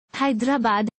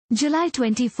Hyderabad, July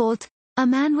 24. A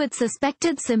man with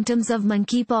suspected symptoms of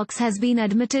monkeypox has been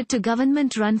admitted to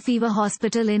government-run fever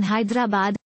hospital in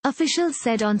Hyderabad, officials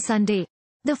said on Sunday.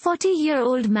 The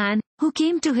 40-year-old man, who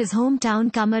came to his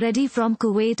hometown Kamareddy from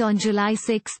Kuwait on July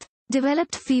 6,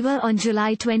 developed fever on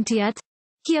July 20.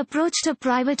 He approached a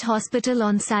private hospital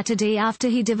on Saturday after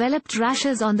he developed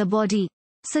rashes on the body.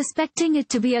 Suspecting it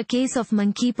to be a case of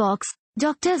monkeypox,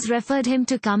 doctors referred him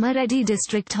to Kamareddy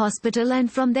District Hospital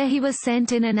and from there he was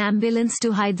sent in an ambulance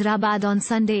to Hyderabad on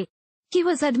Sunday. He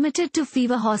was admitted to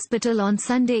fever hospital on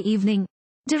Sunday evening.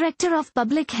 Director of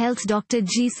Public Health Dr.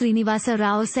 G.Srinivasa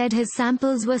Rao said his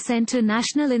samples were sent to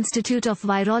National Institute of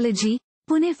Virology,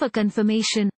 Pune for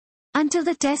confirmation. Until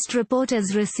the test report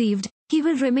is received, he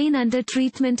will remain under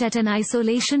treatment at an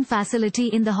isolation facility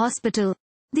in the hospital.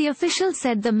 The official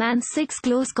said the man's 6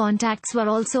 close contacts were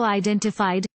also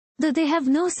identified. Though they have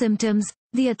no symptoms,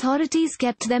 the authorities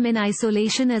kept them in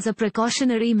isolation as a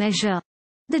precautionary measure.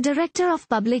 The Director of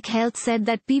Public Health said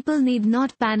that people need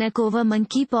not panic over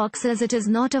monkeypox as it is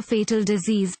not a fatal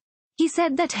disease. He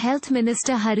said that Health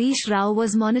Minister Harish Rao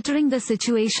was monitoring the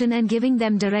situation and giving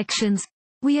them directions.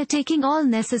 We are taking all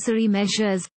necessary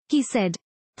measures, he said.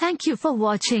 Thank you for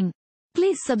watching.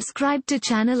 Please subscribe to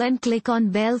channel and click on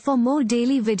bell for more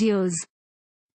daily videos.